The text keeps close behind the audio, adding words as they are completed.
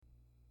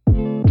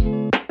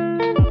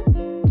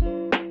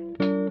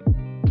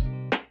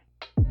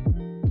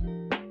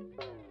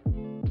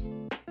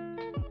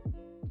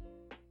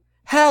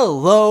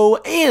Hello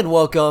and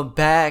welcome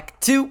back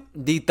to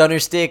the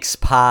Thundersticks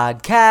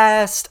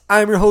podcast.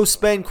 I'm your host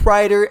Ben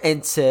Kreider,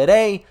 and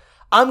today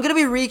I'm going to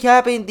be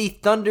recapping the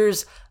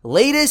Thunder's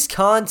latest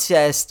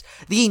contest,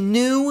 the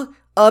new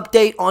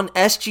update on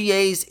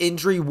SGA's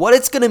injury, what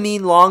it's going to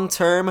mean long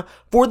term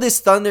for this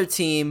Thunder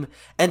team,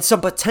 and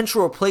some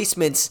potential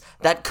replacements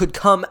that could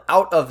come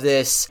out of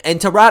this. And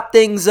to wrap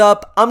things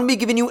up, I'm going to be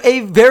giving you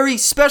a very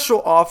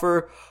special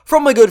offer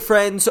from my good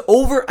friends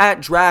over at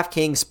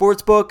DraftKings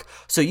Sportsbook,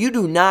 so you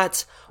do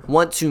not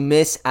want to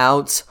miss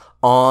out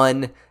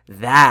on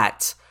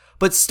that.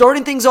 But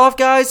starting things off,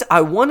 guys, I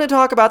want to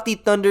talk about the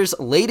Thunder's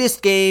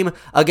latest game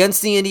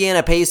against the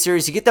Indiana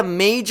Pacers. You get the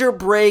major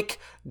break.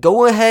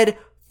 Go ahead,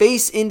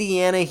 face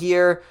Indiana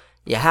here.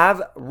 You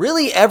have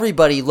really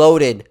everybody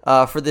loaded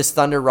for this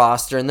Thunder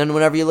roster. And then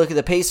whenever you look at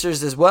the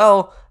Pacers as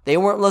well, they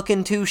weren't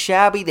looking too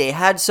shabby. They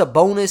had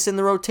Sabonis in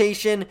the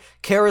rotation.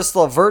 Caris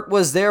LeVert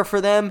was there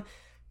for them.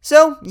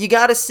 So you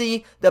got to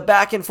see the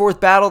back and forth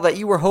battle that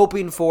you were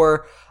hoping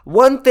for.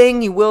 One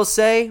thing you will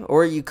say,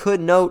 or you could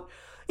note,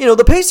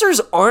 the Pacers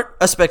aren't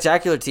a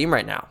spectacular team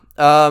right now.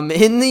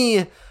 In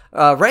the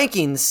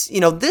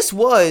rankings, this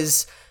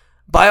was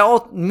by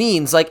all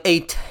means like a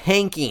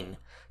tanking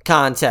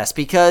contest,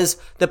 because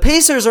the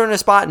Pacers are in a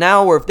spot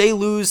now where if they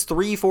lose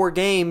 3-4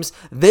 games,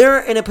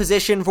 they're in a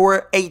position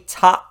for a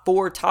top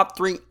 4, top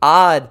 3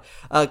 odd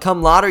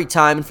come lottery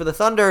time. And for the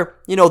Thunder,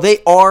 they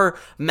are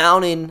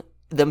mounting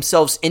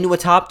themselves into a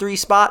top 3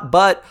 spot,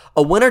 but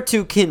a win or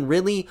two can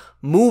really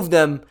move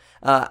them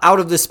out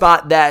of the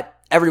spot that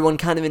everyone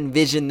kind of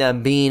envisioned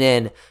them being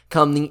in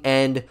come the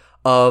end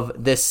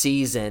of the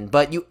season.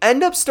 But you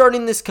end up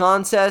starting this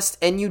contest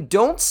and you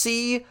don't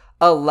see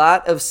a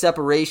lot of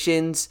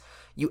separations.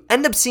 You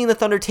end up seeing the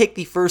Thunder take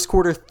the first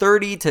quarter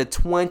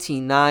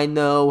 30-29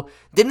 though.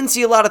 Didn't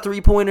see a lot of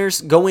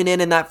three-pointers going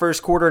in that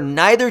first quarter.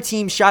 Neither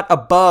team shot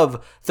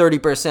above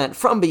 30%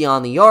 from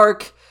beyond the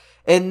arc.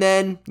 And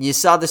then you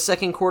saw the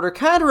second quarter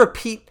kind of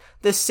repeat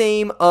the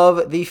same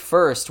of the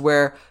first,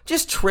 where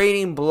just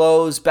trading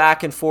blows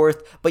back and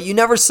forth, but you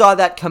never saw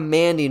that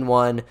commanding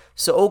one.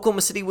 So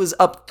Oklahoma City was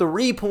up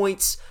 3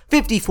 points,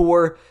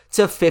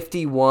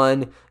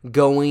 54-51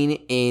 going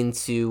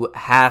into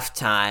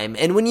halftime.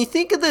 And when you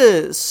think of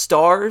the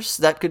stars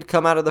that could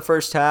come out of the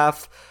first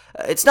half,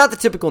 it's not the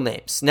typical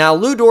names. Now,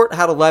 Lu Dort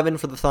had 11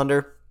 for the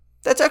Thunder.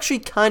 That's actually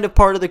kind of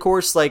part of the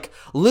course. Like,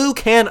 Lou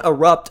can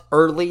erupt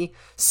early.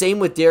 Same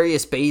with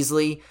Darius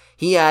Bazley.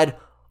 He had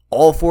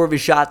all 4 of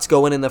his shots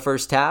going in the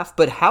first half.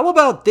 But how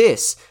about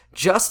this?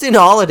 Justin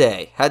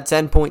Holiday had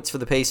 10 points for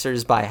the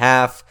Pacers by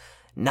half.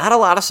 Not a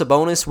lot of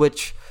Sabonis,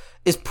 which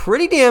is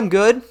pretty damn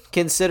good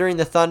considering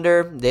the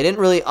Thunder. They didn't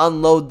really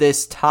unload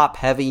this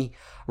top-heavy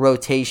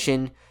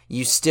rotation.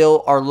 You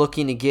still are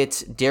looking to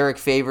get Derek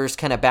Favors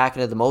kind of back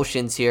into the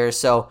motions here.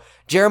 So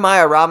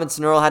Jeremiah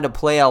Robinson-Earl had to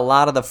play a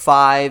lot of the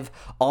 5.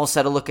 Also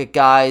had to look at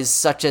guys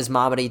such as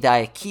Mamadi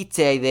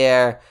Diakite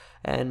there.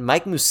 And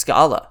Mike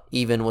Muscala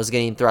even was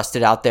getting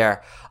thrusted out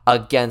there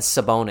against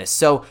Sabonis.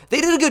 So they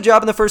did a good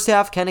job in the first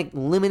half, kind of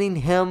limiting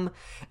him.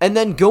 And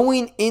then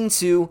going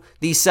into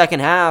the second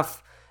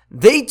half,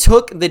 they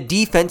took the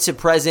defensive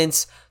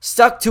presence,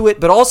 stuck to it,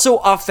 but also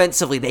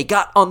offensively. They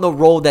got on the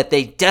roll that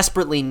they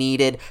desperately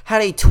needed,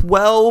 had a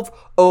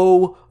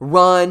 12-0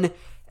 run,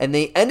 and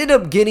they ended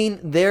up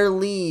getting their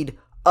lead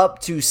up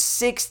to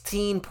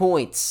 16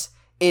 points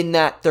in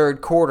that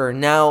third quarter.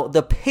 Now,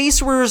 the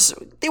Pacers,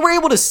 they were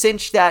able to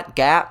cinch that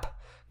gap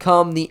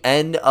come the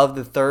end of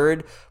the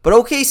third, but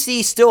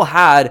OKC still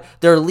had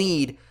their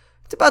lead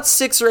to about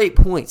 6 or 8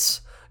 points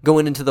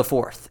going into the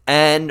fourth.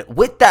 And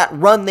with that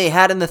run they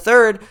had in the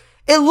third,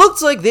 it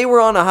looked like they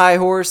were on a high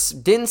horse.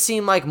 Didn't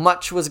seem like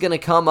much was going to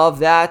come of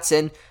that,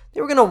 and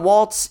they were going to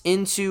waltz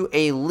into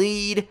a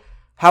lead.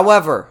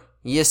 However,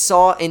 you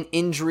saw an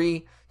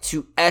injury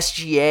to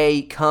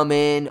SGA come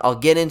in. I'll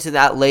get into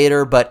that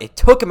later, but it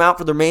took him out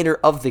for the remainder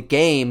of the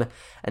game,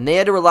 and they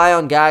had to rely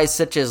on guys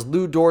such as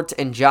Lu Dort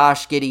and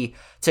Josh Giddey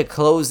to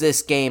close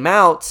this game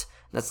out.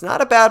 That's not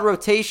a bad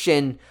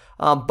rotation,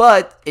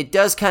 but it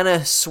does kind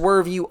of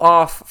swerve you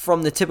off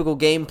from the typical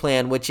game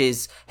plan, which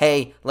is,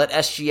 hey, let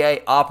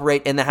SGA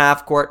operate in the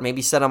half court,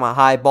 maybe set him a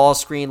high ball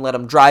screen, let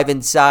him drive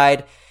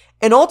inside,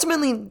 and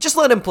ultimately just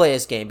let him play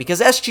his game, because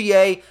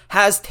SGA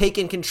has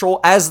taken control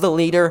as the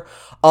leader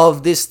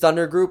of this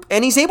Thunder group,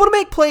 and he's able to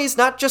make plays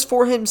not just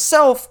for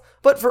himself,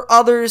 but for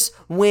others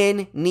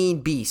when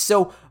need be.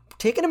 So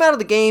taking him out of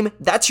the game,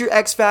 that's your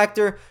X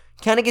factor.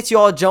 Kind of gets you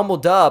all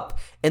jumbled up,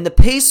 and the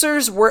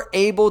Pacers were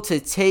able to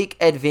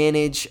take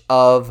advantage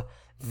of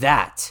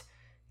that.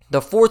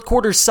 The fourth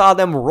quarter saw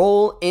them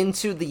roll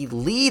into the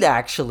lead,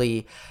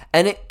 actually,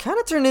 and it kind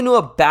of turned into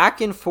a back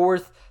and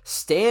forth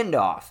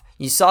standoff.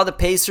 You saw the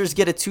Pacers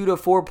get a 2 to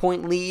 4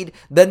 point lead,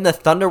 then the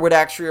Thunder would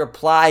actually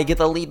reply, get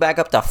the lead back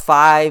up to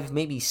 5,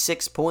 maybe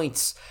 6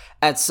 points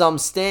at some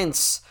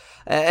stints.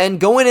 And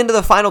going into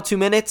the final 2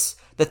 minutes,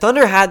 the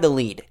Thunder had the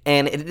lead,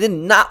 and it did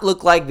not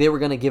look like they were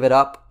going to give it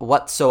up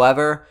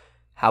whatsoever.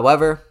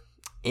 However,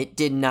 it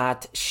did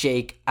not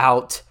shake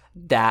out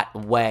that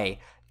way.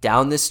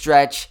 Down the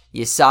stretch,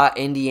 you saw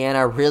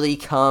Indiana really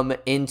come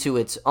into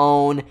its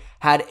own,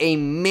 had a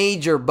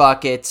major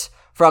bucket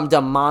from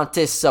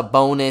Domantas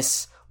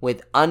Sabonis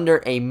with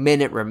under a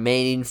minute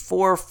remaining,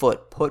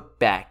 4-foot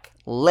putback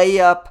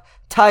layup,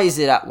 ties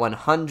it at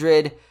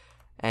 100.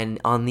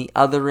 And on the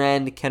other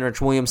end, Kenrich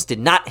Williams did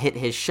not hit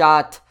his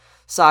shot.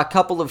 Saw a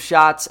couple of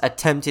shots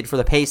attempted for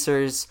the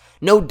Pacers.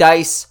 No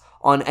dice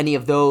on any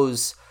of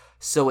those.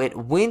 So it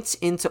went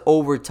into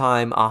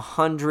overtime,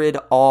 100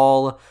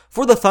 all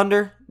for the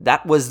Thunder.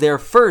 That was their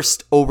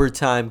first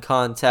overtime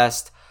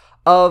contest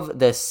of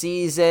the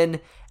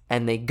season.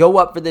 And they go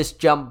up for this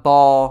jump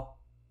ball,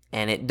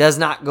 and it does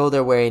not go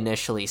their way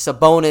initially.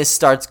 Sabonis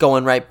starts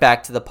going right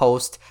back to the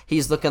post.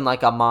 He's looking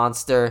like a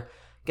monster.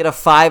 Get a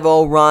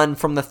 5-0 run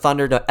from the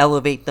Thunder to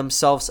elevate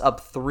themselves up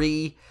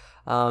 3.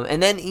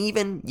 And then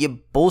even you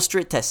bolster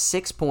it to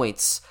 6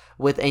 points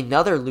with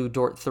another Lu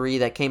Dort 3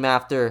 that came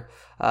after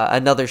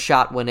another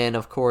shot went in,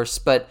 of course.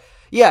 But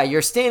yeah,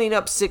 you're standing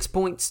up 6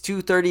 points,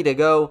 2:30 to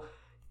go.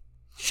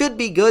 Should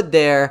be good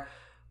there.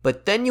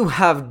 But then you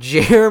have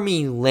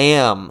Jeremy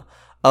Lamb,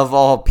 of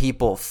all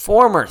people,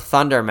 former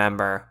Thunder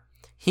member.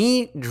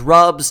 He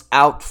drubs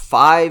out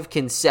 5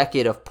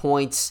 consecutive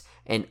points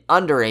in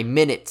under a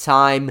minute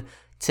time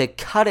to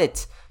cut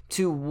it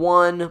to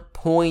 1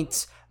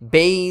 point.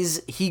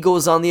 Bays, he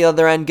goes on the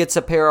other end, gets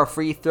a pair of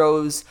free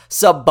throws.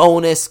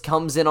 Sabonis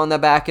comes in on the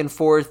back and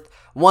forth,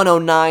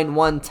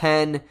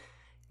 109-110.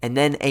 And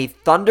then a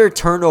Thunder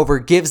turnover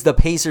gives the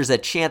Pacers a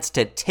chance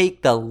to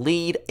take the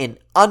lead in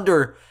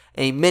under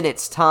a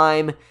minute's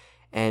time.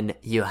 And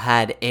you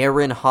had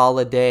Aaron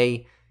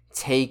Holiday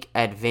take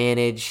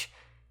advantage,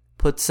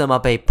 puts them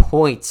up a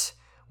point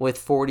with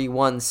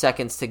 41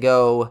 seconds to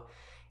go.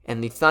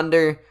 And the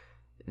Thunder,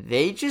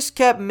 they just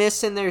kept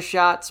missing their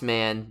shots,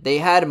 man. They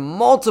had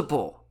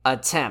multiple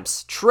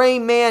attempts. Tre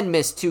Mann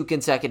missed 2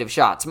 consecutive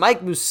shots.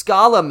 Mike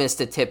Muscala missed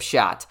a tip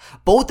shot.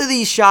 Both of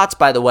these shots,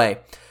 by the way,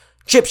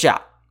 chip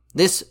shot.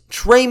 This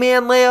Tre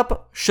Mann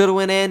layup should have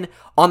went in.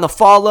 On the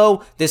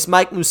follow, this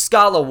Mike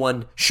Muscala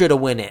one should have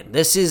went in.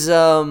 This is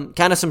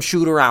kind of some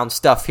shoot-around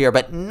stuff here,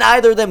 but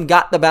neither of them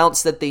got the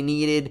bounce that they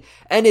needed.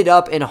 Ended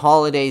up in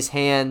Holiday's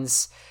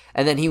hands,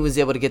 and then he was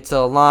able to get to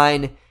the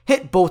line,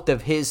 hit both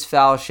of his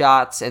foul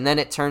shots, and then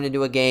it turned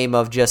into a game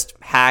of just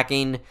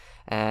hacking,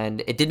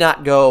 and it did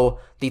not go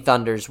the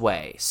Thunder's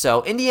way.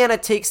 So Indiana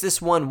takes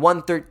this one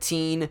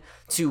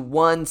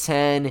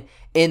 113-110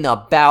 in the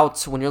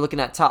bout. When you're looking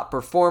at top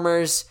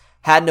performers,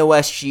 had no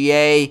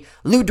SGA.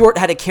 Lu Dort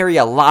had to carry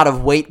a lot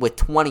of weight with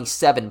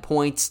 27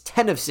 points,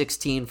 10 of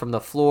 16 from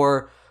the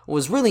floor. It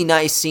was really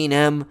nice seeing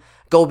him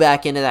go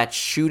back into that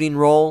shooting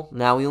role.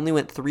 Now, he only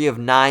went 3 of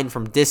 9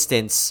 from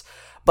distance,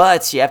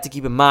 but you have to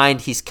keep in mind,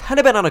 he's kind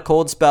of been on a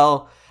cold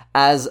spell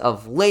as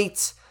of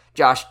late.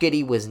 Josh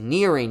Giddey was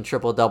nearing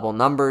triple-double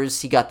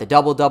numbers. He got the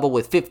double-double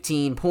with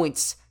 15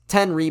 points,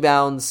 10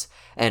 rebounds,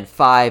 and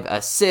 5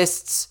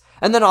 assists.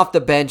 And then off the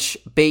bench,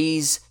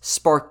 Bays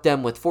sparked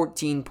them with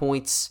 14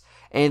 points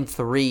and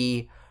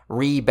 3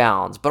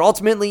 rebounds. But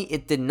ultimately,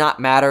 it did not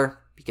matter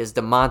because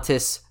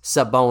Domantas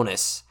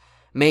Sabonis,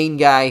 main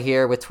guy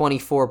here with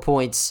 24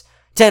 points,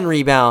 10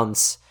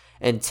 rebounds,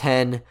 and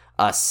 10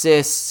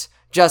 assists.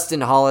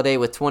 Justin Holiday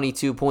with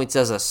 22 points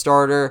as a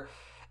starter.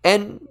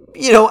 And,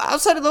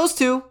 outside of those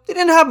two, they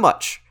didn't have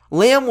much.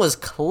 Lamb was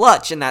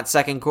clutch in that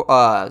second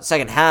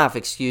half.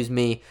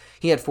 He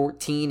had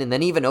 14, and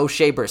then even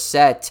O'Shea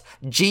Brissett,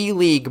 G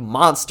League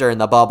monster in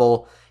the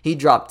bubble, he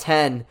dropped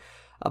 10.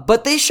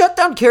 But they shut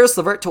down Karis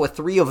LeVert to a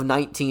 3 of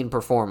 19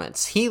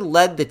 performance. He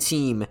led the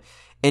team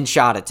in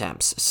shot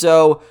attempts.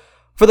 So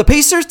for the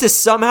Pacers to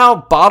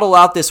somehow bottle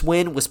out this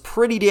win was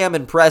pretty damn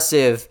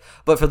impressive.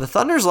 But for the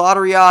Thunder's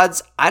lottery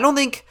odds, I don't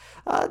think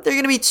they're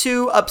going to be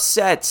too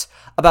upset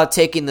about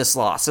taking this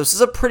loss. This is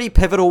a pretty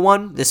pivotal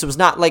one. This was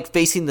not like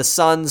facing the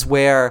Suns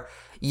where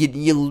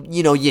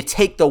you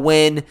take the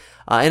win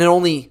and it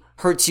only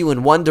hurts you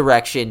in one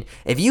direction.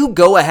 If you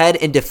go ahead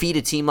and defeat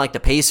a team like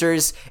the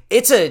Pacers,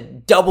 it's a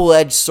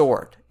double-edged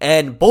sword.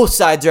 And both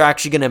sides are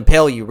actually going to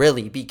impale you,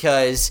 really,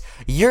 because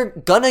you're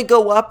going to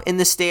go up in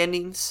the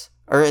standings,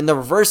 or in the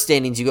reverse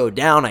standings, you go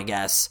down, I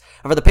guess.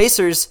 And for the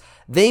Pacers,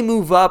 they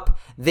move up.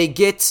 They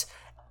get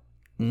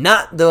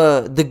not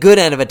the good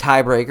end of a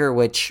tiebreaker,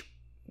 which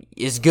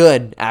is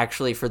good,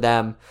 actually, for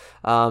them.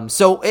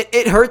 So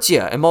it hurts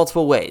you in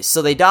multiple ways.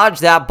 So they dodge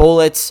that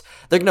bullet.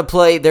 They're going to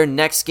play their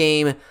next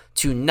game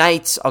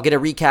tonight. I'll get a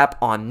recap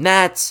on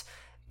that.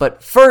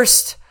 But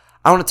first,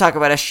 I want to talk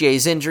about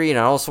SGA's injury, and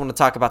I also want to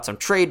talk about some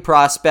trade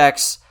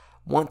prospects.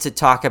 Want to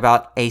talk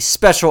about a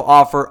special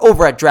offer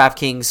over at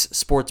DraftKings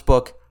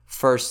Sportsbook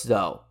first,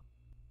 though.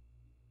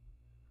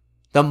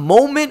 The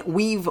moment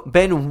we've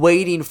been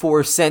waiting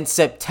for since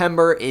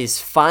September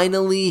is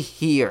finally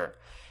here.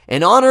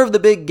 In honor of the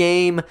big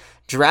game,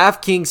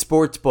 DraftKings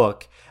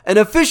Sportsbook, an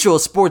official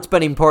sports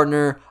betting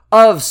partner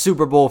of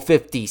Super Bowl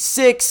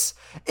 56,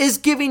 is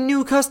giving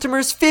new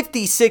customers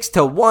 56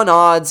 to 1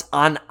 odds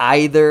on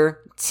either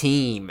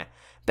team.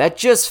 Bet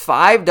just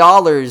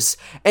 $5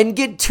 and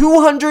get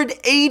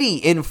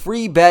 $280 in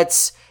free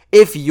bets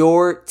if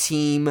your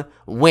team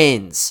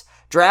wins.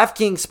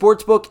 DraftKings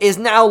Sportsbook is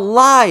now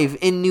live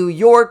in New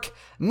York,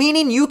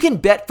 meaning you can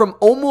bet from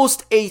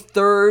almost a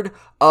third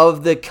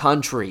of the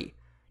country.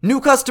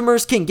 New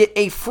customers can get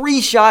a free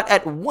shot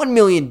at $1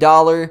 million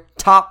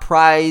top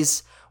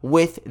prize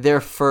with their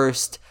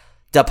first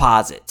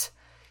deposit.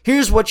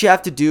 Here's what you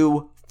have to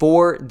do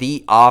for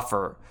the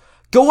offer.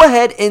 Go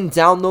ahead and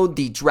download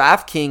the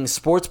DraftKings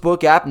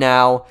Sportsbook app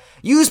now.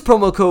 Use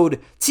promo code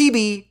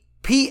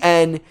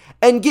TBPN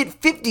and get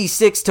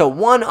 56 to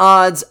 1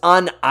 odds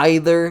on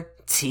either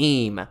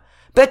team.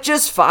 Bet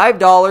just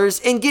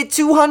 $5 and get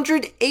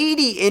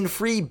 $280 in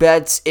free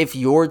bets if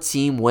your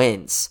team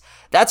wins.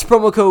 That's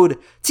promo code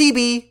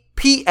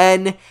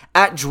TBPN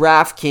at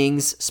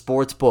DraftKings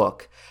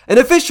Sportsbook, an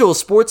official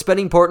sports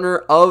betting partner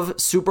of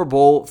Super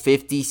Bowl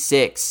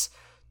 56.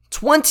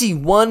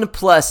 21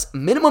 plus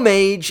minimum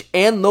age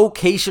and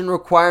location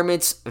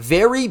requirements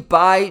vary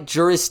by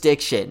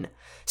jurisdiction.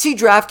 See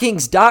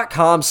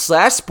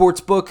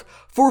DraftKings.com/sportsbook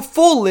for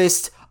full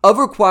list of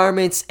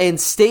requirements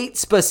and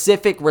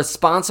state-specific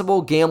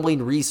responsible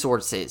gambling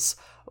resources.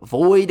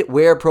 Void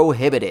where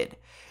prohibited.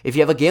 If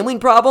you have a gambling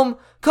problem,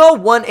 call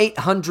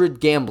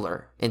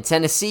 1-800-GAMBLER. In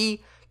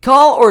Tennessee,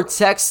 call or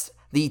text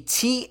the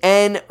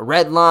TN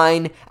Red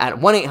Line at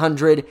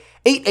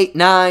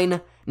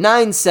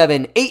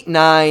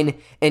 1-800-889-9789.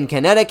 In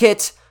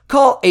Connecticut,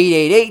 call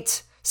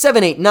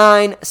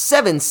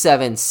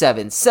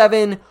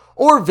 888-789-7777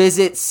 or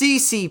visit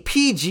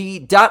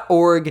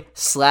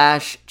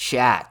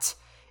ccpg.org/chat.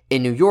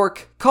 In New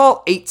York,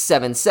 call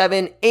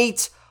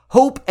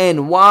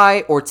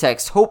 877-8-HOPE-NY or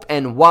text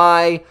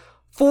HOPE-NY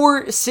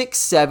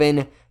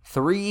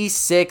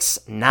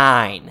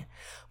 467-369.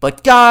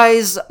 But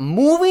guys,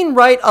 moving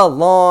right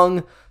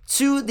along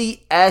to the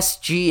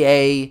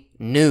SGA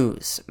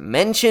news.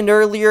 Mentioned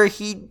earlier,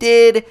 he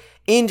did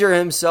injure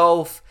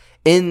himself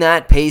in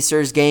that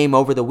Pacers game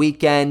over the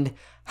weekend.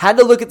 Had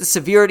to look at the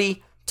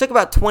severity. Took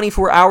about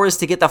 24 hours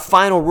to get the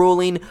final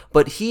ruling,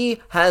 but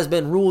he has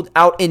been ruled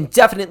out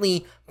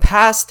indefinitely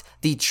past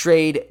the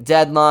trade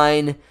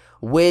deadline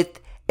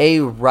with a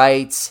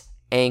right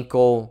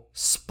ankle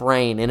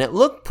sprain. And it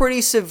looked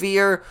pretty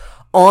severe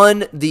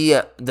on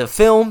the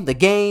film, the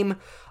game.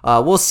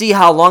 We'll see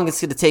how long it's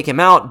going to take him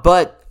out,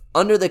 but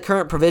under the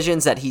current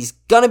provisions that he's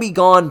going to be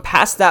gone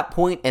past that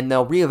point and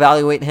they'll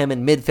reevaluate him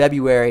in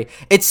mid-February,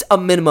 it's a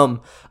minimum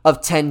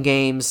of 10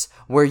 games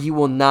where you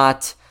will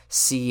not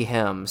see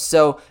him.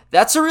 So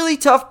that's a really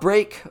tough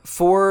break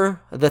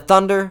for the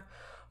Thunder,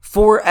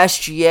 for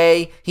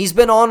SGA. He's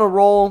been on a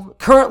roll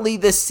currently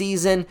this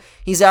season.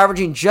 He's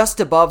averaging just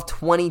above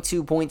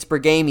 22 points per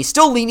game. He's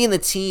still leading the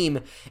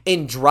team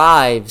in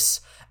drives.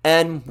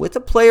 And with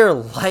a player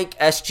like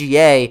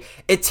SGA,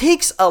 it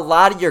takes a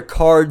lot of your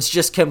cards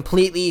just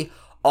completely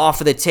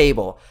off of the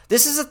table.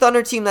 This is a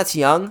Thunder team that's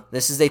young.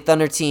 This is a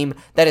Thunder team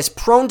that is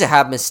prone to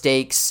have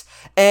mistakes.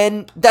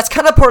 And that's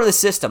kind of part of the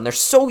system. They're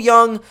so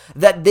young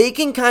that they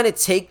can kind of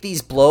take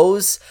these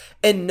blows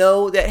and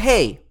know that,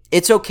 hey,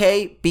 it's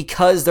okay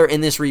because they're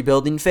in this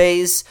rebuilding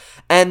phase.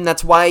 And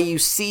that's why you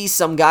see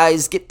some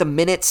guys get the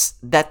minutes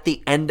that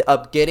they end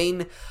up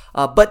getting.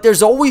 But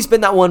there's always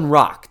been that one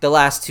rock the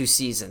last 2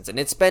 seasons, and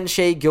it's been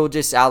Shai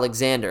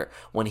Gilgeous-Alexander.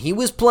 When he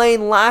was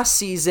playing last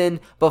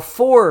season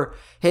before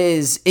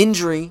his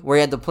injury where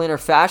he had the plantar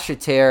fascia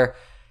tear,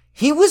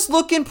 he was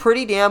looking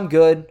pretty damn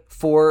good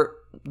for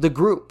the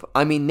group.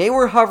 I mean, they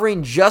were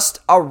hovering just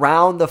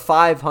around the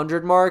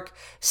 500 mark,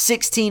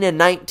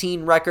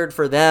 16-19 record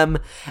for them.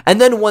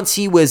 And then once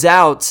he was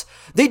out,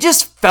 they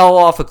just fell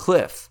off a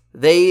cliff.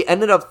 They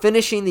ended up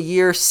finishing the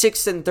year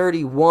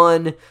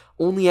 6-31,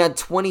 only had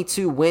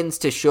 22 wins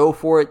to show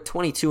for it,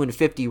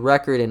 22-50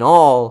 record in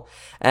all.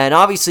 And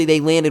obviously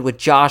they landed with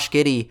Josh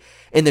Giddey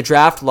in the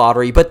draft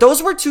lottery, but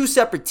those were 2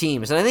 separate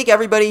teams. And I think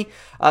everybody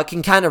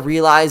can kind of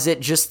realize it,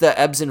 just the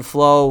ebbs and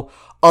flow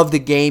of the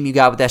game you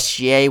got with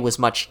SGA was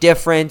much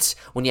different.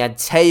 When you had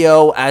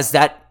Teo as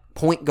that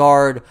point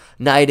guard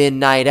night in,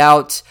 night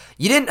out,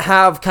 you didn't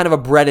have kind of a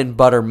bread and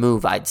butter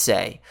move, I'd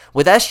say.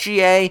 With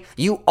SGA,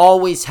 you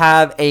always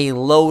have a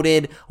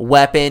loaded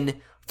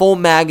weapon, full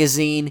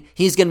magazine.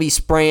 He's going to be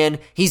spraying.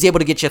 He's able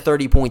to get you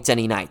 30 points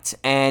any night.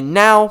 And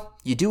now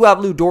you do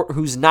have Lu Dort,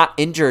 who's not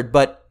injured,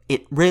 but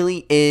it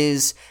really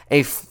is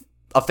a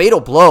fatal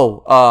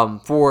blow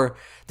for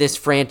this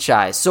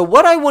franchise. So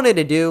what I wanted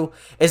to do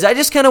is I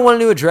just kind of wanted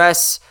to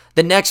address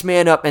the next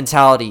man up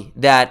mentality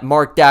that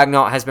Mark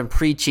Daigneault has been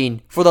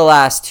preaching for the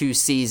last 2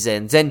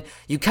 seasons. And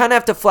you kind of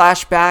have to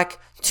flash back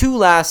to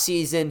last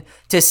season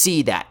to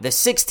see that. The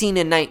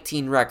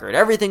 16-19 record.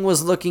 Everything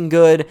was looking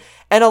good.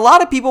 And a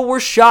lot of people were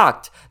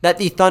shocked that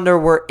the Thunder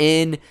were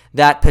in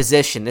that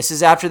position. This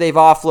is after they've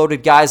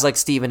offloaded guys like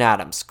Steven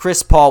Adams.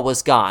 Chris Paul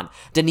was gone.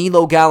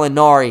 Danilo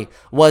Gallinari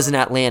was in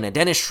Atlanta.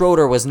 Dennis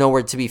Schroeder was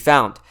nowhere to be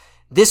found.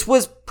 This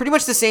was pretty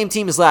much the same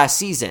team as last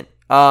season.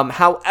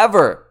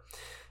 However,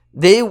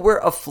 they were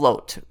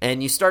afloat,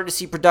 and you started to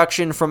see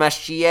production from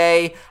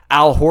SGA.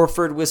 Al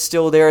Horford was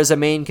still there as a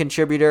main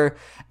contributor,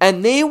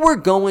 and they were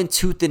going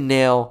tooth and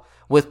nail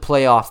with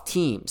playoff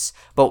teams.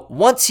 But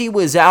once he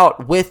was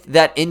out with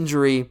that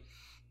injury,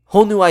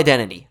 whole new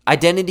identity.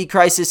 Identity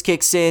crisis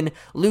kicks in.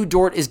 Lu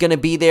Dort is going to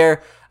be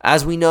there.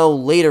 As we know,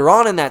 later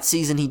on in that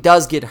season, he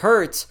does get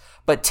hurt,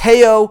 but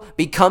Teo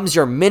becomes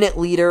your minute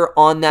leader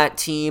on that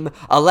team.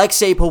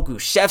 Alexei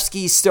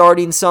Pokusevski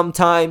starting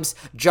sometimes.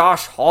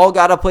 Josh Hall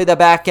got to play the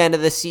back end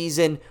of the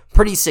season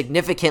pretty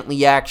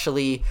significantly,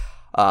 actually.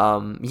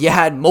 You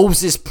had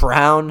Moses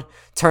Brown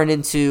turn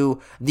into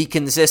the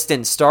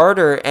consistent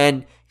starter,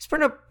 and he's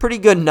putting up pretty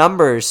good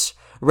numbers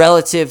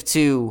relative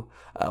to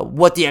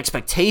what the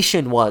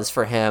expectation was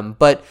for him.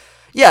 But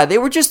yeah, they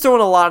were just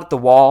throwing a lot at the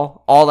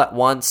wall all at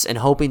once and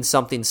hoping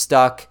something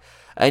stuck.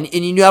 And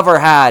you never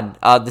had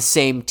the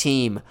same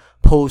team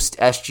post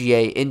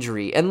SGA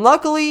injury. And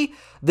luckily,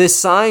 the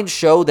signs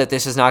show that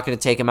this is not going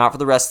to take him out for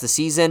the rest of the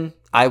season.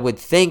 I would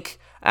think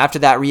after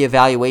that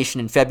reevaluation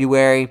in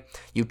February,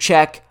 you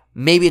check,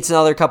 maybe it's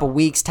another couple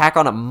weeks, tack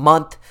on a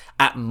month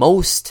at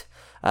most,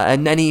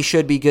 and then he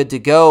should be good to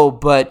go.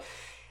 But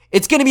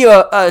it's going to be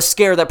a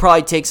scare that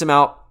probably takes him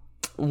out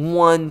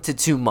 1 to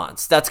 2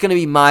 months. That's going to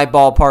be my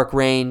ballpark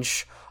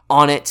range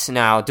on it.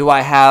 Now, do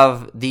I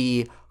have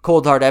the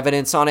cold hard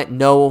evidence on it?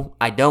 No,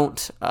 I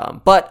don't.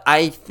 But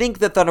I think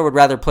the Thunder would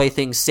rather play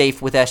things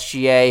safe with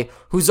SGA,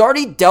 who's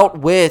already dealt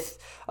with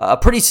a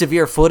pretty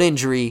severe foot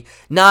injury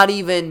not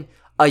even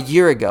a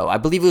year ago. I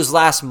believe it was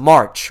last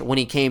March when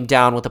he came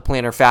down with a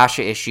plantar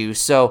fascia issue.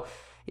 So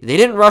they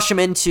didn't rush him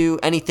into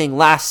anything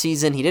last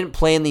season. He didn't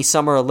play in the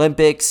Summer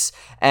Olympics.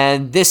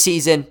 And this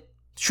season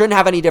shouldn't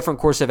have any different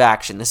course of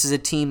action. This is a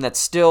team that's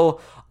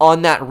still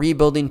on that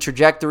rebuilding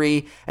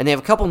trajectory, and they have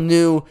a couple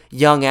new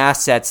young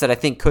assets that I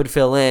think could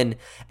fill in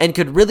and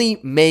could really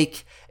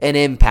make an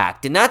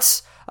impact. And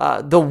that's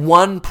the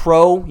one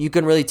pro you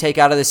can really take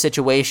out of this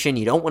situation.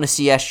 You don't want to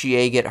see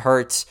SGA get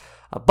hurt.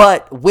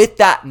 But with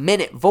that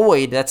minute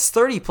void, that's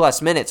 30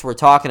 plus minutes we're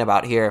talking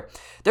about here,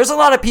 there's a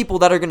lot of people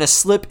that are going to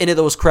slip into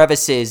those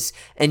crevices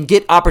and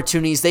get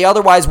opportunities they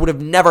otherwise would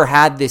have never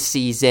had this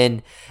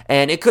season.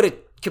 And it could have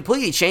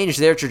completely changed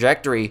their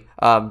trajectory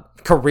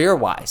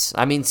career-wise.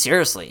 I mean,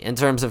 seriously, in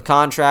terms of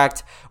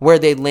contract, where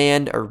they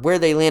land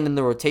in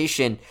the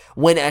rotation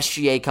when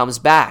SGA comes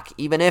back,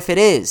 even if it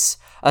is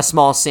a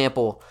small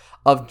sample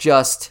of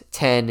just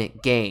 10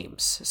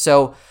 games.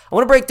 So I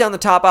want to break down the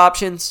top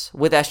options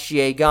with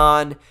SGA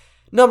gone.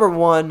 Number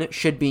one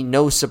should be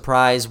no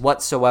surprise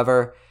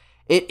whatsoever.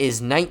 It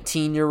is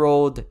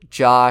 19-year-old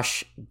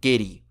Josh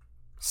Giddey.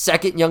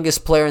 Second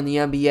youngest player in the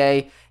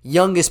NBA,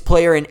 youngest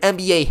player in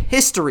NBA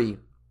history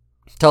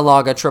to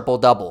log a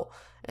triple-double.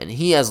 And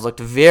he has looked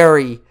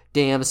very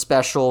damn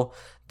special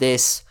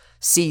this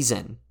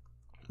season.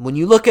 When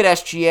you look at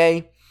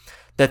SGA,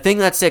 the thing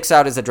that sticks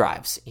out is the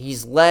drives.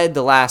 He's led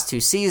the last 2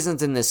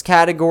 seasons in this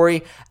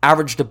category,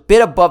 averaged a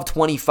bit above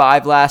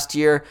 25 last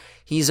year.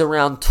 He's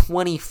around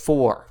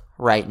 24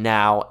 right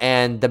now.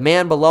 And the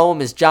man below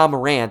him is Ja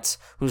Morant,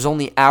 who's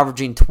only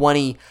averaging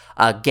 20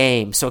 a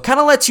game. So it kind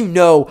of lets you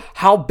know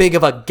how big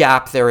of a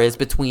gap there is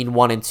between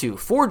 1 and 2.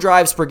 4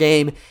 drives per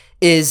game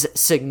is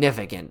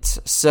significant.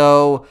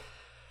 So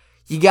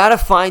you got to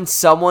find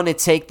someone to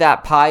take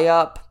that pie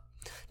up.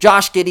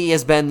 Josh Giddey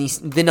has been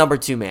the number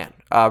 2 man,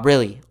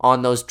 really,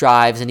 on those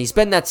drives, and he's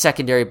been that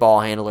secondary ball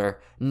handler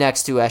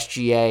next to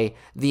SGA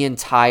the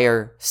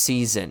entire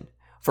season.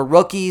 For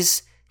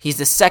rookies, he's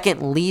the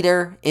second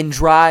leader in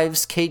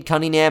drives. Cade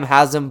Cunningham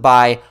has him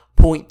by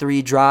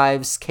 0.3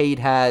 drives. Cade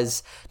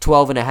has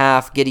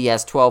 12.5. Giddey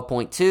has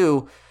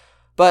 12.2.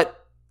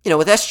 But,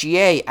 with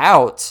SGA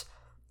out,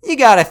 you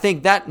got to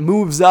think that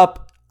moves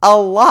up a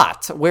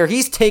lot, where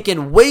he's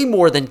taken way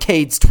more than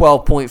Cade's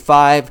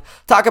 12.5.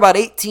 Talk about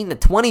 18 to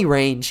 20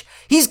 range.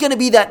 He's going to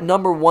be that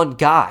number 1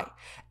 guy.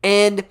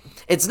 And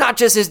it's not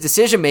just his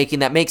decision-making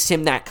that makes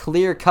him that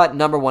clear-cut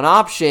number 1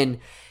 option.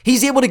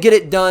 He's able to get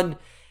it done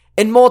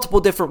in multiple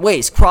different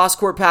ways.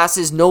 Cross-court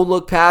passes,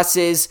 no-look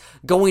passes,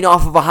 going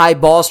off of a high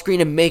ball screen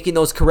and making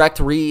those correct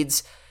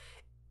reads.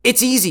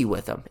 It's easy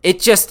with him. It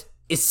just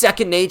is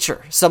second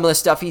nature, some of the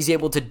stuff he's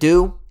able to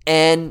do.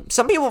 And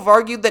some people have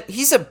argued that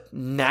he's a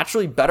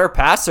naturally better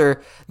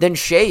passer than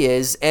Shai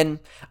is. And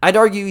I'd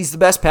argue he's the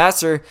best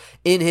passer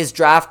in his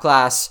draft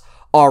class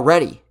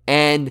already.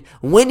 And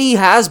when he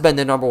has been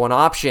the number 1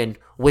 option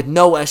with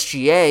no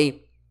SGA,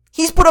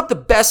 he's put up the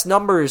best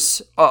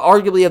numbers,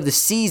 arguably, of the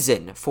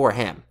season for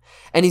him.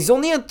 And he's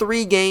only had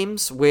 3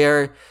 games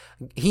where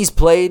he's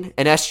played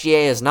and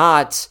SGA has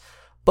not.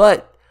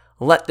 But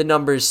let the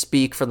numbers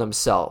speak for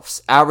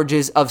themselves.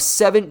 Averages of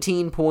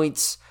 17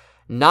 points,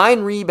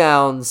 9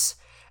 rebounds,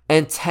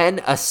 and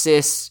 10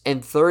 assists in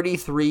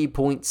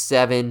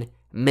 33.7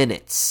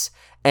 minutes.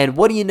 And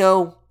what do you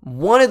know?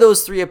 One of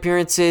those 3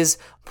 appearances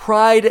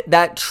pried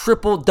that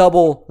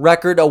triple-double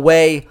record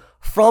away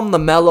from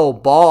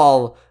LaMelo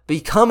Ball,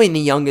 becoming the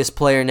youngest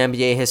player in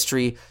NBA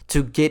history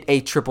to get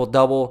a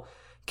triple-double.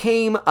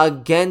 Came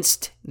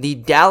against the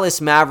Dallas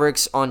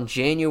Mavericks on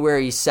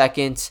January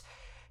 2nd.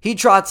 He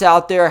trots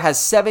out there, has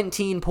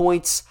 17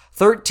 points,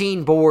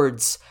 13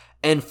 boards,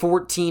 and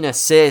 14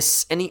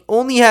 assists, and he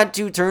only had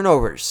 2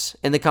 turnovers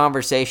in the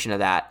conversation of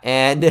that.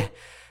 And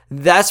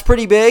that's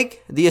pretty big.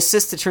 The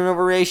assist to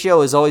turnover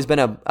ratio has always been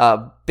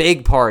a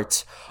big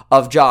part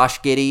of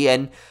Josh Giddey,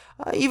 and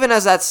even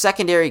as that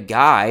secondary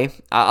guy,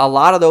 a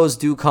lot of those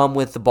do come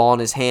with the ball in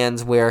his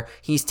hands where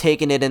he's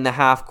taking it in the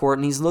half court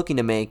and he's looking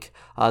to make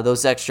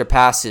those extra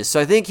passes. So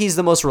I think he's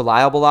the most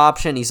reliable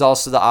option. He's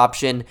also the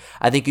option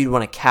I think you'd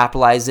want to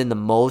capitalize in the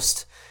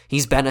most.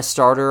 He's been a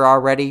starter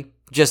already.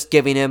 Just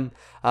giving him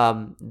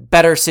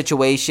better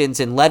situations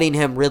and letting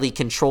him really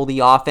control the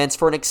offense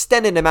for an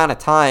extended amount of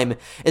time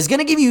is going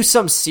to give you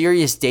some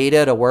serious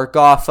data to work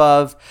off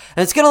of.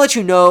 And it's going to let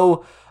you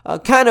know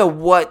kind of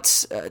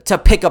what to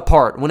pick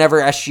apart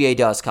whenever SGA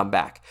does come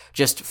back.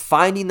 Just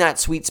finding that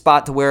sweet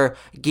spot to where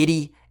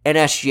Giddey and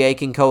SGA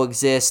can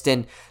coexist,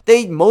 and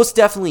they most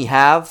definitely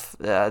have.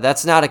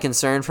 That's not a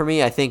concern for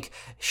me. I think,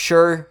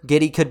 sure,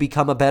 Giddey could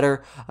become a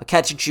better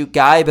catch-and-shoot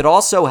guy, but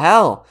also,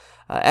 hell,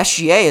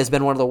 SGA has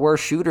been one of the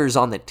worst shooters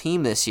on the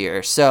team this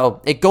year,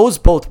 so it goes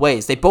both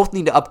ways. They both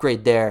need to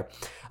upgrade there.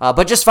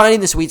 But just finding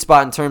the sweet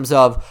spot in terms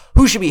of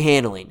who should be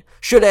handling.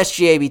 Should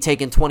SGA be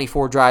taking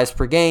 24 drives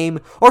per game,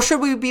 or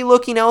should we be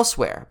looking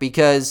elsewhere?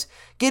 Because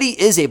Giddey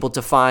is able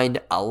to find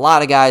a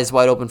lot of guys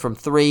wide open from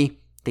 3.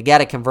 They got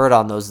to convert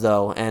on those,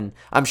 though, and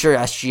I'm sure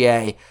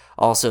SGA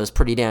also is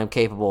pretty damn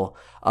capable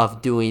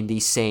of doing the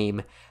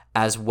same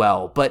as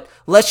well. But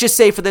let's just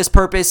say for this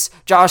purpose,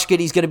 Josh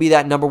Giddey's going to be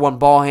that number 1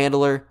 ball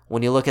handler.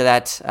 When you look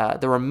at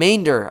that, the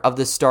remainder of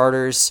the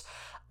starters,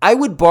 I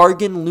would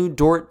bargain Lu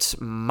Dort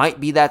might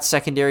be that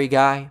secondary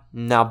guy.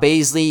 Now,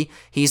 Bazley,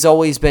 he's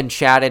always been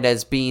chatted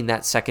as being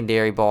that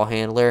secondary ball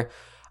handler.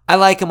 I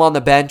like him on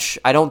the bench.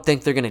 I don't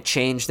think they're going to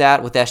change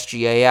that with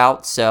SGA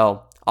out,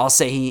 so I'll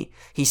say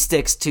he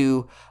sticks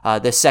to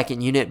the second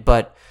unit,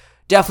 but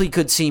definitely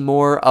could see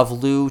more of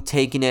Lou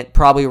taking it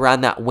probably around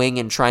that wing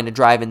and trying to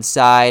drive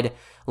inside.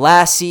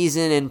 Last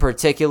season in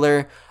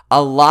particular,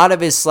 a lot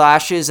of his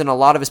slashes and a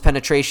lot of his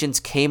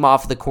penetrations came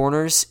off the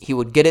corners. He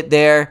would get it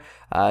there.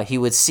 He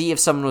would see if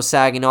someone was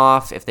sagging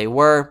off. If they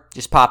were,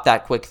 just pop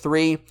that quick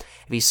 3.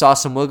 If he saw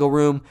some wiggle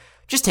room,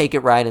 just take it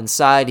right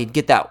inside. He'd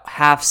get that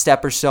half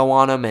step or so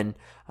on him, and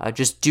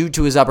just due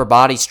to his upper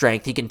body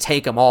strength, he can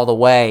take them all the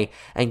way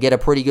and get a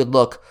pretty good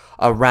look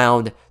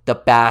around the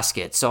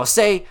basket. So I'll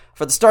say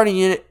for the starting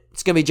unit,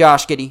 it's going to be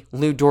Josh Giddey,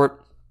 Lu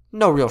Dort.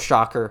 No real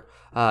shocker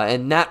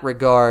in that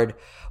regard.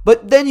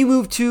 But then you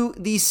move to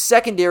the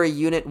secondary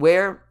unit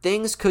where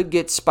things could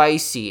get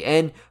spicy.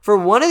 And for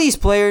one of these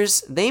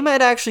players, they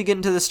might actually get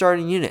into the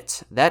starting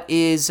unit. That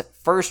is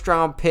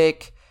first-round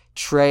pick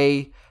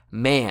Tre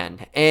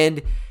Mann.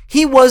 And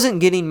he wasn't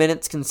getting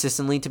minutes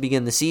consistently to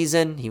begin the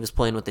season. He was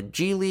playing with the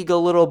G League a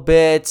little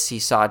bit. He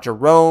saw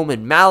Jerome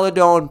and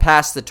Maladone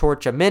pass the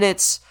torch of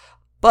minutes.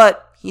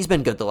 But he's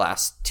been good the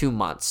last 2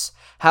 months.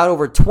 Had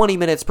over 20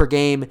 minutes per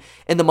game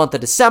in the month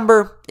of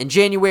December. In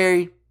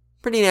January,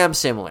 pretty damn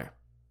similar.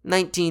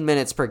 19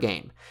 minutes per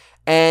game.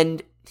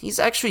 And he's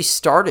actually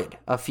started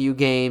a few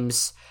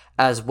games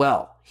as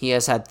well. He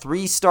has had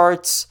 3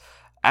 starts.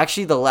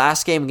 Actually, the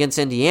last game against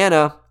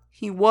Indiana,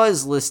 he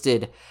was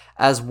listed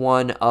as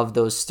one of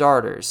those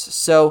starters.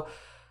 So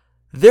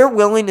they're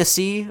willing to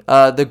see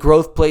the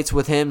growth plates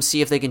with him,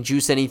 see if they can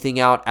juice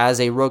anything out as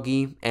a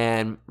rookie.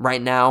 And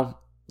right now,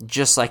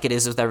 just like it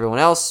is with everyone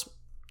else,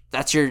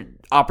 that's your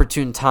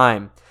opportune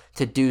time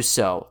to do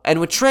so.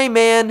 And with Tre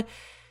Mann,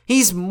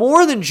 he's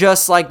more than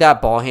just like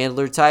that ball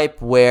handler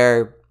type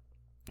where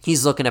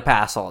he's looking to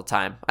pass all the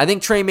time. I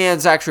think Tre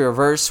Mann's actually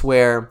reverse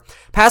where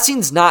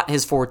passing's not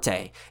his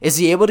forte. Is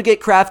he able to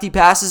get crafty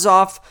passes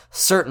off?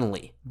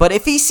 Certainly. But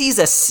if he sees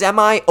a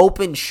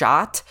semi-open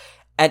shot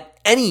at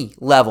any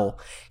level,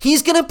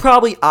 he's going to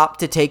probably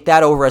opt to take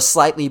that over a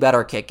slightly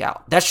better kick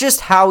out. That's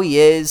just how he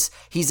is.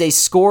 He's a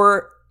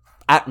scorer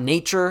at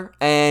nature,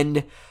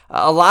 and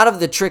a lot of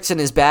the tricks in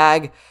his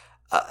bag,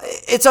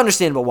 it's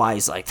understandable why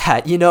he's like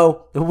that. You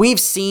know, we've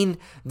seen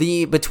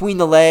the between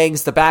the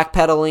legs, the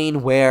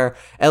backpedaling where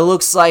it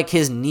looks like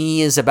his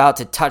knee is about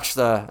to touch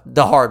the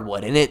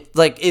hardwood, and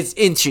it's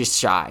inches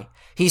shy.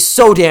 He's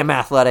so damn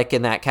athletic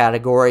in that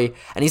category,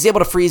 and he's able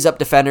to freeze up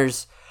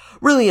defenders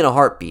really in a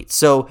heartbeat.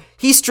 So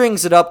he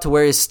strings it up to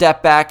where his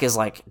step back is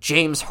like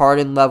James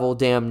Harden level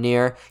damn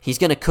near. He's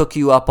going to cook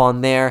you up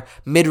on there.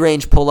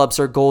 Mid-range pull-ups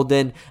are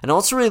golden, and I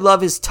also really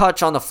love his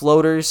touch on the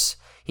floaters.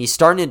 He's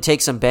starting to take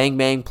some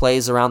bang-bang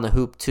plays around the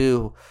hoop,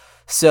 too.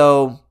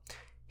 So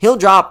he'll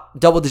drop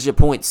double-digit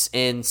points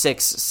in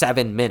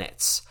 6-7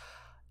 minutes.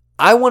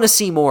 I want to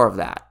see more of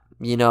that.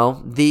 You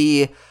know,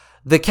 the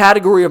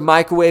category of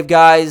microwave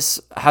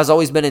guys has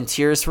always been in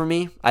tiers for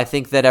me. I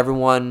think that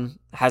everyone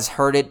has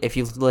heard it if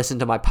you've listened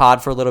to my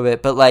pod for a little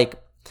bit. But,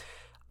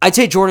 I'd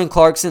say Jordan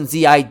Clarkson's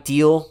the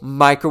ideal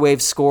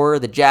microwave scorer.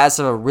 The Jazz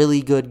have a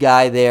really good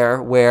guy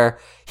there where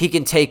he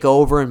can take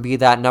over and be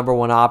that number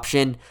 1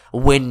 option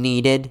when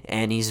needed,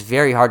 and he's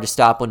very hard to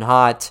stop when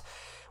hot.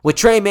 With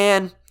Tre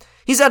Mann,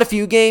 He's had a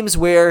few games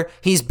where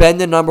he's been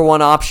the number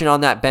one option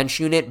on that bench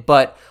unit,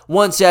 but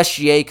once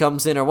SGA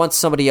comes in or once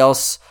somebody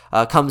else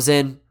comes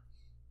in,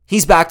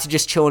 he's back to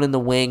just chilling in the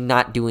wing,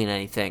 not doing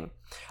anything.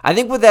 I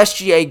think with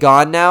SGA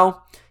gone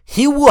now,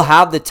 he will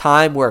have the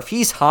time where if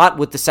he's hot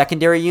with the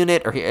secondary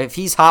unit or if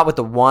he's hot with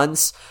the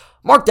ones,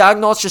 Mark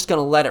Daigneault's just going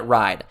to let it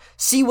ride.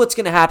 See what's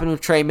going to happen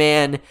with Tre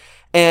Mann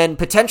and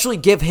potentially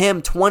give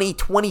him 20,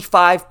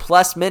 25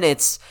 plus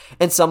minutes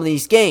in some of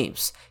these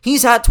games.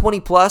 He's had 20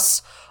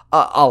 plus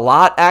a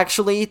lot,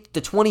 actually.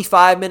 The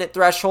 25-minute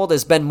threshold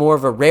has been more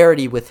of a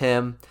rarity with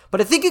him,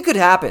 but I think it could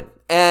happen.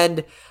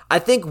 And I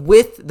think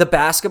with the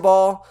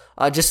basketball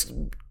just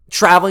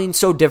traveling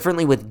so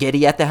differently with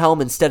Giddey at the helm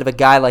instead of a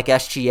guy like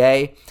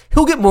SGA,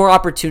 he'll get more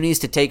opportunities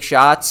to take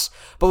shots,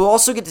 but we'll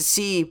also get to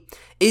see,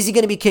 is he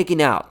going to be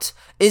kicking out?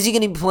 Is he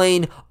going to be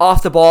playing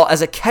off the ball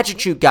as a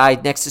catch-and-shoot guy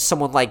next to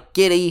someone like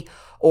Giddey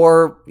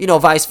or,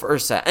 vice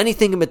versa?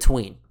 Anything in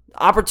between.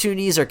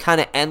 Opportunities are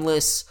kind of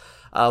endless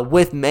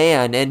with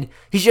Mann, and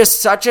he's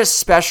just such a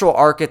special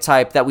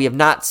archetype that we have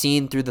not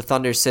seen through the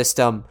Thunder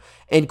system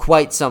in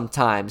quite some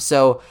time.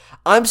 So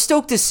I'm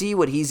stoked to see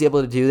what he's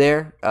able to do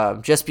there,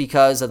 just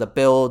because of the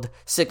build.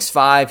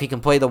 6'5", he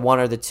can play the 1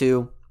 or the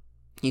 2.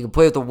 He can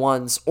play with the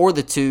 1s or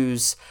the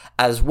 2s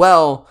as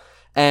well,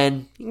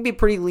 and he can be a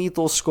pretty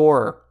lethal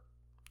scorer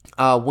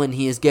when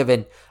he is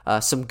given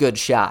some good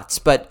shots.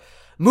 But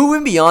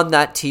moving beyond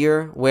that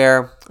tier,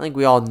 where I think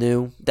we all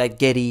knew that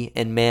Giddey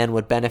and Mann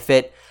would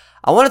benefit,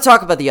 I want to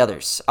talk about the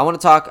others. I want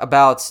to talk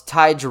about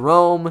Ty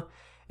Jerome,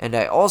 and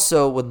I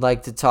also would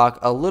like to talk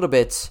a little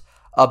bit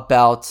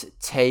about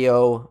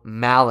Theo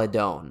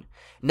Maledon.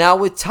 Now,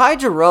 with Ty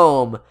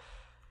Jerome,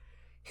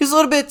 he's a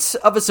little bit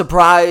of a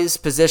surprise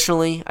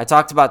positionally. I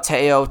talked about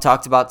Theo,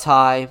 talked about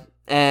Ty,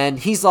 and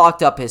he's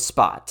locked up his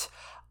spot.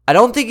 I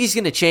don't think he's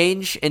going to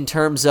change in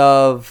terms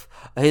of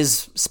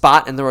his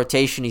spot in the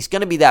rotation. He's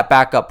going to be that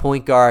backup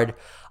point guard.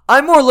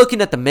 I'm more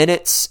looking at the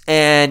minutes,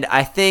 and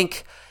I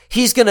think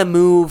he's going to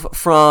move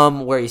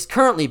from where he's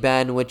currently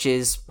been, which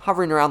is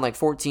hovering around like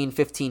 14,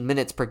 15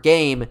 minutes per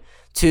game,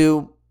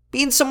 to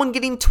being someone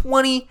getting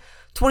 20,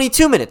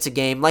 22 minutes a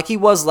game like he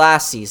was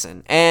last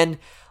season. And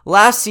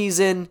last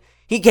season,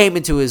 he came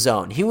into his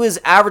own. He was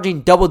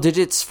averaging double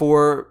digits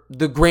for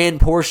the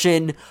grand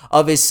portion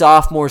of his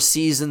sophomore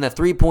season. The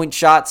three-point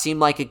shot seemed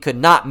like it could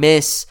not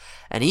miss,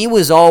 and he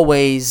was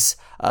always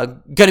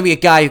going to be a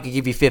guy who could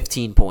give you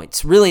 15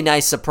 points. Really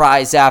nice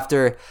surprise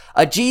after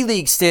a G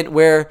League stint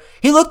where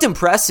he looked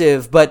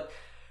impressive, but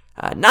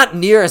not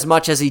near as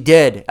much as he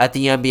did at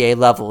the NBA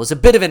level. It was a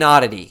bit of an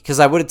oddity because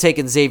I would have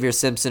taken Xavier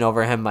Simpson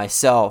over him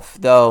myself,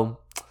 though,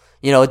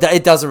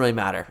 it doesn't really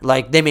matter.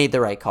 Like, they made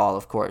the right call,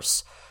 of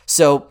course.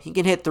 So he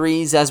can hit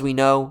threes, as we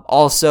know.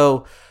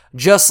 Also,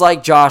 just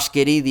like Josh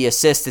Giddey, the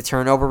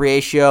assist-to-turnover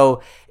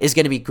ratio is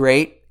going to be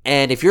great.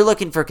 And if you're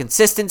looking for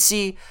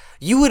consistency,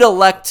 you would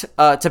elect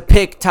to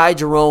pick Ty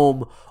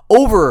Jerome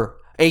over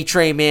a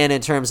Tre Mann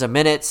in terms of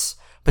minutes.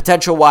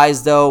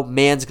 Potential-wise, though,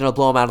 Mann's going to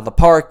blow him out of the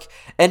park.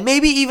 And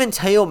maybe even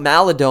Theo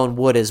Maledon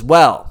would as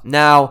well.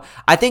 Now,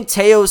 I think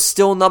Theo's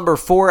still number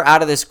 4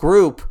 out of this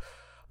group,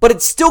 but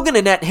it's still going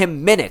to net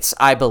him minutes,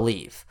 I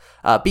believe,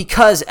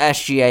 because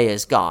SGA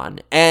is gone.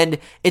 And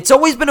it's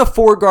always been a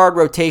 4-guard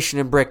rotation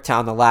in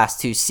Bricktown the last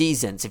 2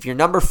 seasons. If you're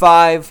number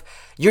 5,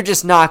 you're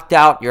just knocked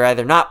out. You're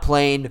either not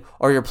playing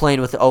or you're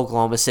playing with the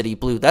Oklahoma City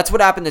Blue. That's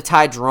what happened to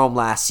Ty Jerome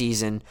last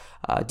season.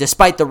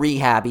 Despite the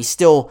rehab, he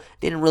still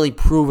didn't really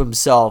prove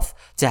himself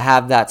to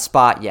have that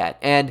spot yet.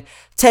 And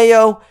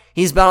Theo,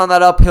 he's been on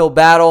that uphill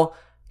battle.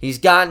 He's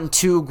gotten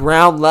to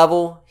ground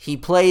level. He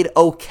played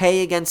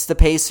okay against the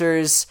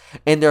Pacers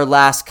in their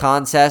last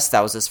contest.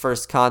 That was his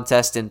first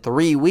contest in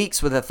 3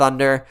 weeks with the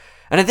Thunder.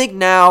 And I think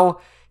now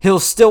he'll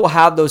still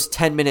have those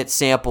 10-minute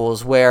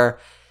samples where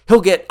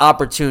he'll get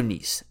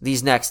opportunities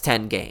these next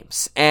 10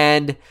 games.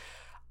 And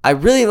I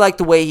really like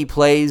the way he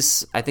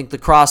plays. I think the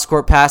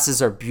cross-court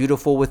passes are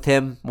beautiful with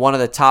him. One of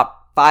the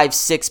top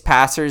 5-6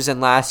 passers in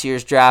last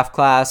year's draft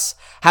class.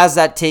 Has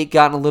that take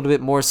gotten a little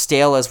bit more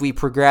stale as we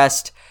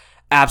progressed?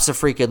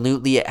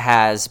 Abso-freaking-lutely it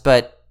has,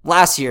 but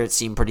last year it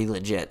seemed pretty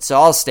legit, so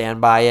I'll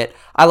stand by it.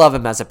 I love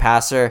him as a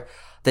passer.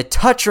 The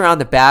touch around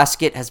the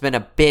basket has been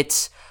a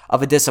bit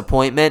of a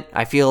disappointment.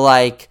 I feel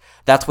like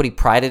that's what he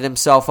prided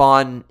himself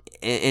on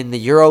in the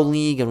Euro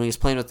League and when he was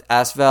playing with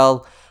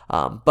Asvel,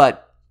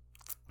 but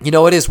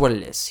it is what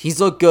it is. He's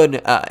looked good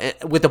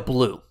with the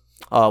blue,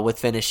 with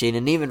finishing,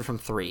 and even from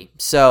 3.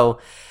 So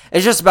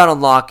it's just about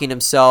unlocking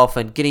himself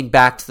and getting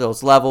back to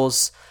those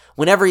levels.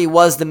 Whenever he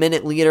was the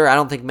minute leader, I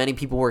don't think many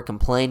people were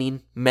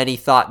complaining. Many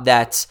thought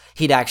that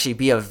he'd actually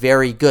be a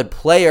very good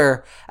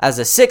player as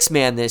a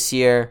 6-man this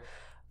year,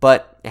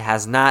 but it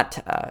has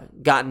not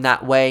gotten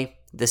that way.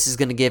 This is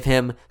going to give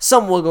him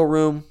some wiggle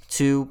room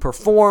to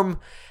perform.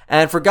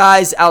 And for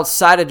guys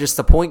outside of just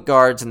the point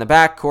guards in the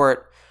backcourt,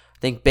 I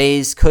think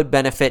Baze could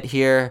benefit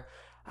here.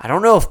 I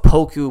don't know if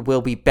Poku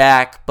will be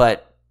back,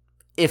 but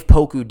if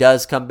Poku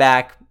does come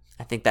back,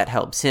 I think that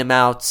helps him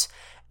out.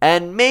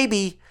 And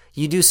maybe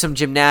you do some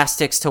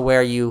gymnastics to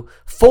where you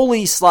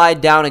fully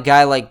slide down a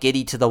guy like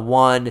Giddey to the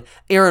 1.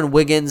 Aaron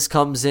Wiggins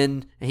comes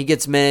in, he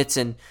gets minutes,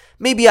 and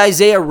maybe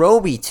Isaiah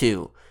Roby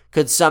too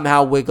could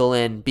somehow wiggle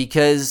in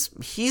because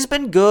he's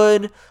been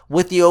good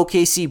with the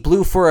OKC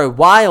Blue for a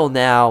while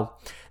now.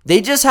 They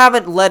just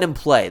haven't let him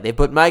play. They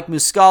put Mike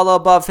Muscala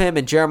above him,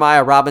 and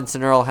Jeremiah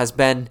Robinson-Earl has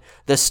been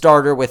the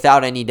starter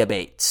without any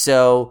debate.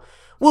 So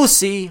we'll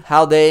see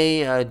how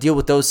they deal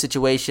with those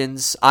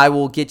situations. I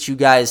will get you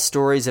guys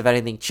stories if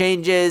anything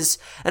changes,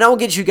 and I will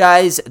get you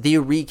guys the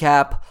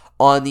recap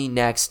on the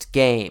next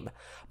game.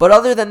 But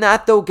other than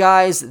that, though,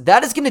 guys,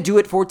 that is going to do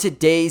it for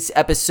today's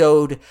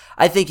episode.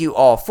 I thank you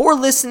all for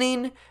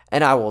listening,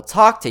 and I will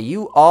talk to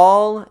you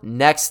all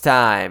next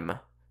time.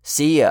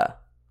 See ya.